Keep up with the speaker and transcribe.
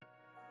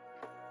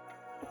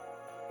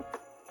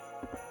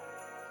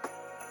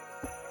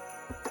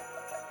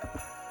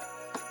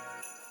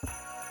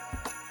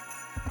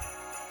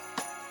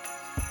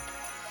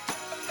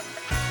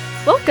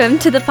Welcome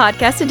to the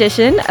podcast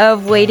edition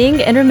of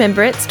Waiting in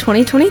Remembrance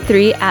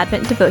 2023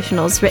 Advent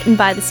Devotionals written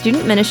by the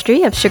Student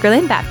Ministry of Sugar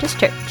Land Baptist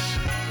Church.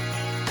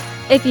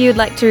 If you'd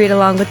like to read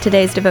along with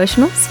today's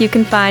devotionals, you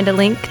can find a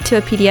link to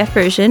a PDF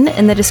version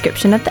in the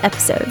description of the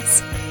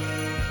episodes.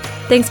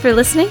 Thanks for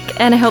listening,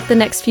 and I hope the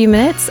next few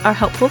minutes are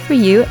helpful for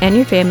you and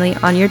your family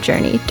on your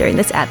journey during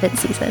this Advent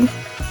season.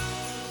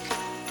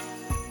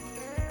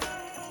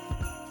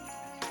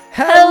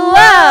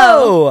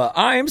 Hello!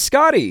 I'm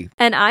Scotty.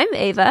 And I'm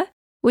Ava.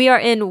 We are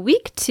in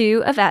week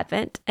 2 of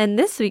Advent, and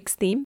this week's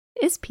theme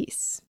is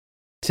peace.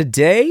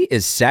 Today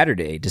is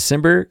Saturday,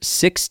 December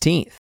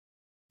 16th.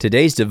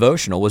 Today's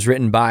devotional was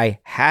written by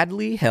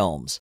Hadley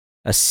Helms,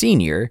 a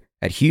senior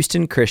at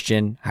Houston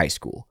Christian High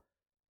School.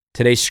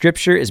 Today's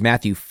scripture is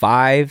Matthew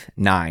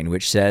 5:9,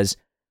 which says,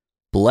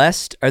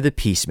 "Blessed are the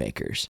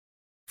peacemakers,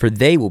 for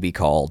they will be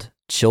called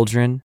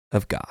children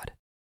of God."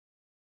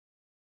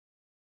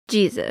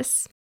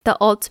 Jesus, the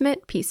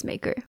ultimate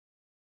peacemaker.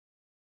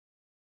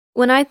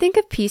 When I think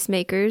of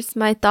peacemakers,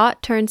 my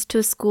thought turns to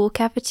a school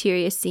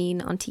cafeteria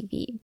scene on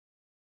TV.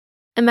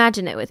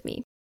 Imagine it with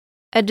me.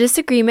 A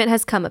disagreement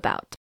has come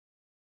about,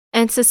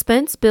 and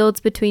suspense builds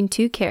between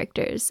two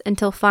characters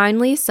until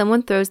finally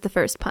someone throws the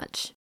first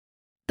punch.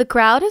 The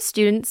crowd of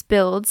students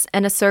builds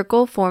and a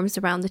circle forms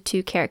around the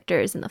two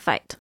characters in the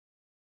fight.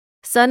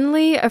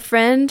 Suddenly, a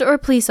friend or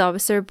police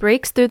officer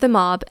breaks through the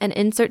mob and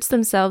inserts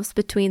themselves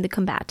between the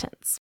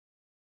combatants.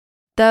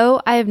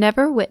 Though I have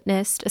never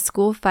witnessed a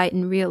school fight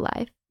in real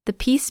life, the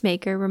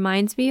peacemaker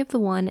reminds me of the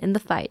one in the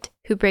fight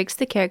who breaks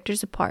the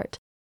characters apart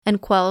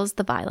and quells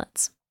the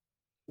violence.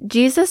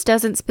 Jesus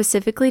doesn't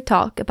specifically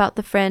talk about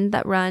the friend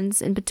that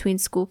runs in between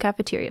school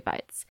cafeteria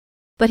fights,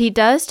 but he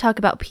does talk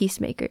about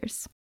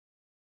peacemakers.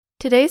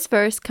 Today's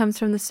verse comes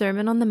from the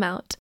Sermon on the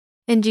Mount,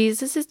 and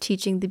Jesus is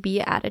teaching the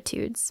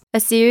Beatitudes, a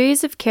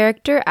series of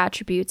character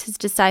attributes his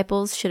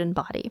disciples should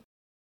embody.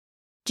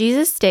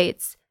 Jesus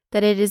states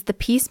that it is the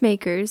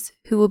peacemakers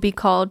who will be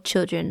called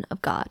children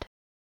of God.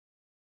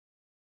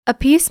 A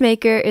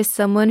peacemaker is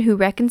someone who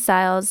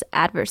reconciles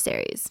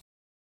adversaries.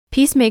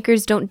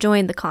 Peacemakers don't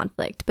join the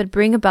conflict, but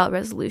bring about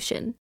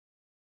resolution.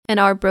 In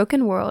our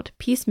broken world,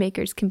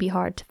 peacemakers can be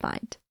hard to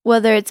find.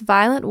 Whether it's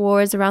violent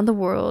wars around the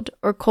world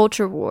or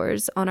culture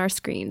wars on our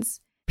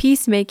screens,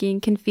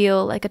 peacemaking can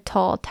feel like a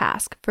tall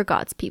task for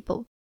God's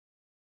people.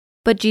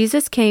 But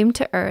Jesus came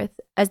to earth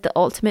as the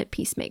ultimate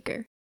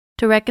peacemaker,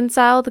 to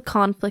reconcile the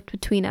conflict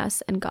between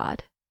us and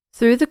God.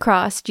 Through the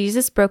cross,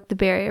 Jesus broke the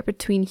barrier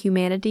between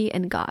humanity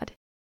and God,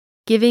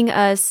 giving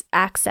us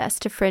access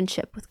to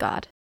friendship with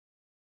God.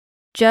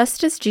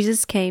 Just as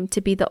Jesus came to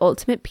be the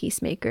ultimate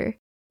peacemaker,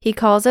 he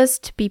calls us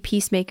to be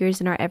peacemakers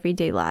in our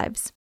everyday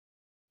lives.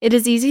 It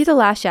is easy to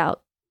lash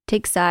out,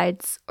 take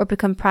sides, or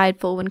become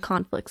prideful when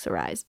conflicts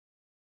arise.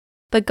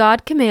 But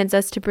God commands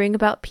us to bring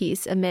about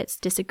peace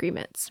amidst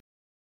disagreements.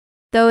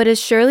 Though it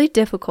is surely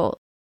difficult,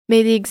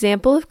 may the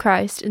example of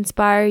Christ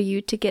inspire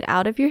you to get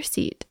out of your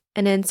seat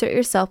and insert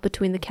yourself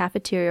between the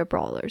cafeteria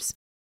brawlers,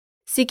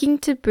 seeking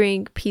to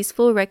bring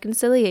peaceful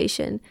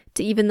reconciliation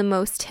to even the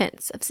most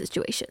tense of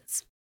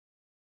situations.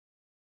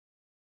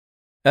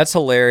 That's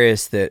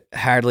hilarious that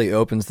Hadley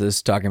opens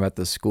this talking about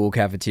the school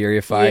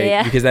cafeteria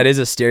fight, because that is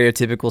a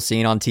stereotypical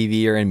scene on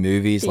TV or in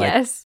movies.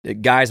 Yes.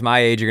 Like, guys my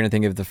age are going to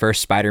think of the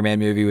first Spider-Man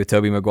movie with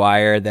Tobey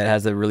Maguire that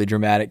has a really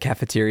dramatic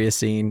cafeteria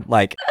scene.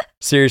 Like,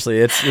 seriously,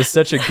 it's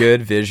such a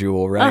good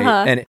visual, right?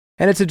 Uh-huh.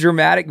 And it's a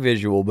dramatic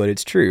visual, but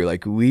it's true.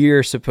 Like, we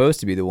are supposed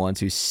to be the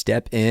ones who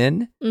step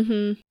in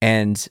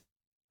and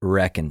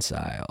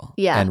reconcile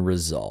and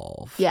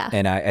resolve. Yeah.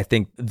 And I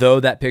think though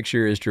that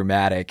picture is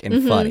dramatic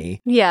and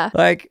funny,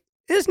 like,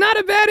 it's not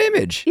a bad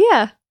image.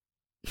 Yeah.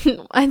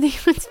 I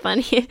think it's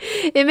funny.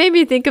 It made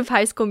me think of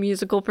High School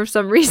Musical for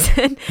some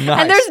reason.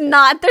 Nice. And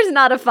there's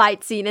not a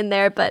fight scene in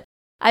there, but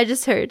I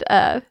just heard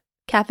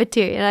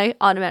cafeteria and I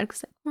automatically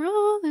said, "We're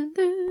all in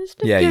this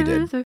together." Yeah,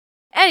 you did.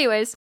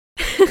 Anyways,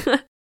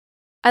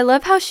 I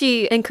love how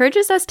she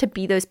encourages us to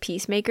be those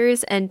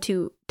peacemakers and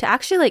to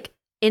actually like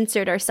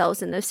insert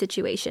ourselves in those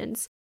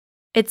situations.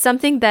 It's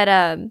something that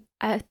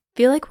I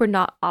feel like we're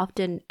not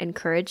often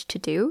encouraged to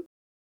do,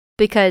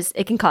 because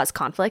it can cause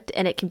conflict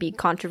and it can be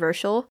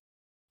controversial,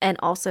 and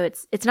also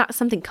it's not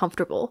something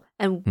comfortable,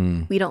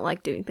 and we don't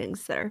like doing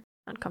things that are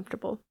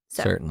uncomfortable.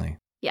 So, certainly.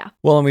 Yeah.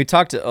 Well, and we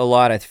talked a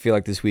lot, I feel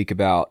like, this week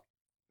about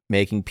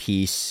making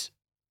peace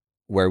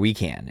where we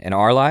can in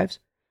our lives,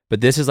 but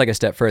this is like a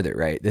step further,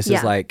 right? This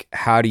is like,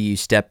 how do you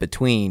step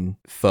between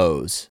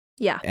foes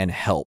and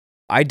help?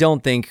 I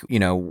don't think,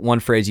 one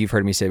phrase you've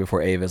heard me say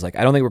before, Ava, is like,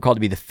 I don't think we're called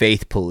to be the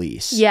faith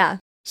police. Yeah.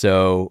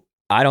 So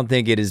I don't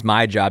think it is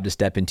my job to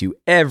step into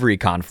every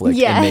conflict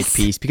and make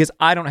peace, because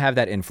I don't have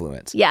that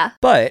influence. Yeah.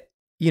 But,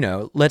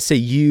 let's say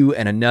you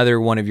and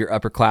another one of your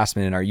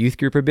upperclassmen in our youth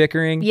group are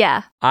bickering.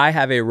 Yeah. I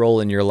have a role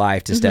in your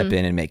life to step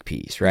in and make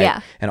peace, right?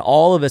 Yeah. And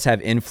all of us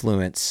have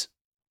influence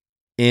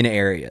in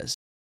areas.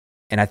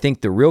 And I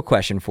think the real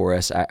question for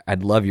us,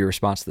 I'd love your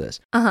response to this.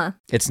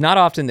 It's not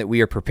often that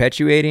we are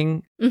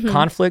perpetuating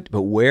conflict,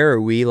 but where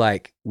are we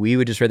like, we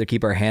would just rather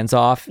keep our hands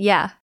off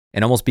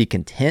and almost be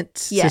content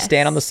to Yes.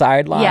 stand on the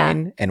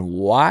sideline and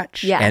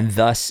watch and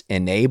thus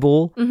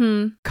enable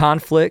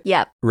conflict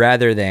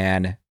rather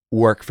than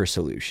work for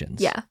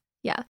solutions.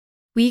 Yeah.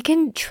 We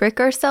can trick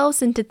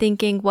ourselves into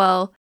thinking,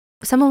 well,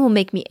 someone will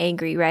make me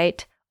angry,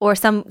 right? Or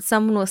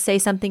someone will say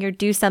something or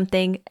do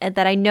something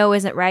that I know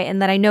isn't right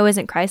and that I know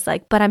isn't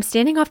Christ-like, but I'm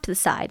standing off to the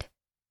side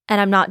and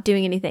I'm not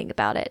doing anything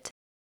about it.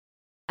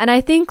 And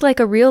I think like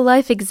a real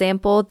life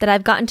example that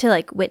I've gotten to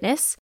like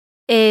witness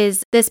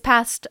is this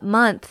past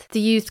month, the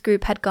youth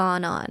group had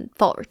gone on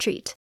fall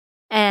retreat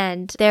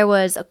and there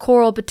was a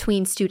quarrel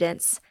between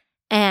students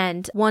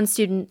and one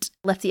student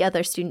left the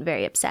other student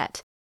very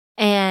upset.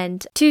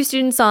 And two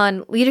students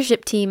on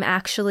leadership team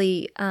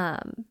actually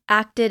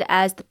acted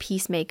as the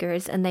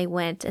peacemakers, and they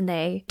went and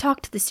they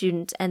talked to the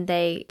student and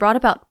they brought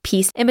about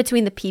peace in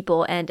between the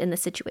people and in the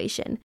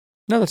situation.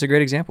 No, that's a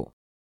great example.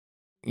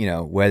 You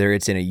know, whether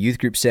it's in a youth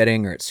group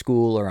setting or at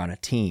school or on a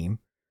team,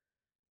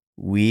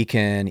 we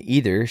can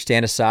either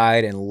stand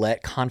aside and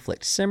let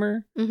conflict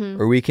simmer,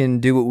 or we can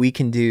do what we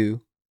can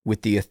do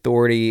with the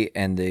authority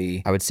and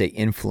the, I would say,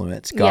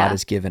 influence God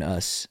has given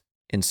us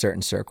in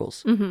certain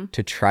circles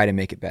to try to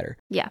make it better.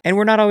 Yeah. And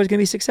we're not always going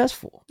to be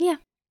successful. Yeah.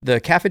 The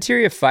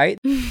cafeteria fight,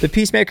 the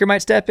peacemaker might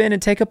step in and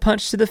take a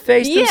punch to the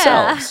face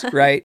themselves,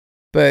 right?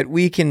 But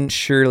we can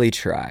surely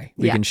try.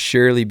 We can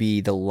surely be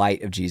the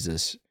light of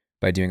Jesus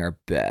by doing our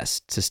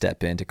best to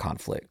step into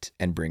conflict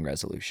and bring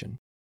resolution.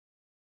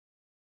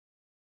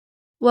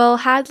 Well,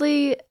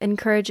 Hadley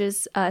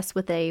encourages us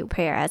with a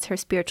prayer as her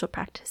spiritual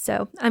practice.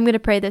 So I'm going to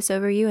pray this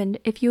over you, and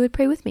if you would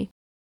pray with me.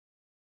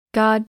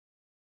 God,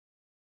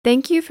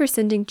 thank you for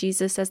sending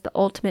Jesus as the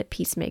ultimate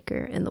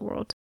peacemaker in the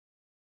world.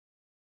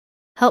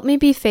 Help me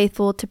be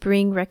faithful to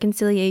bring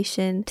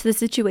reconciliation to the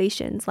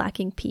situations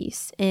lacking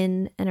peace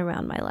in and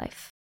around my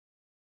life.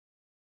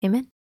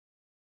 Amen.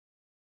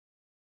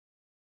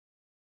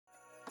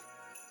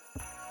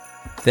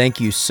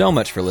 Thank you so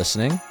much for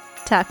listening.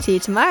 Talk to you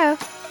tomorrow.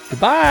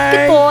 Goodbye.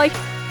 Good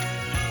boy.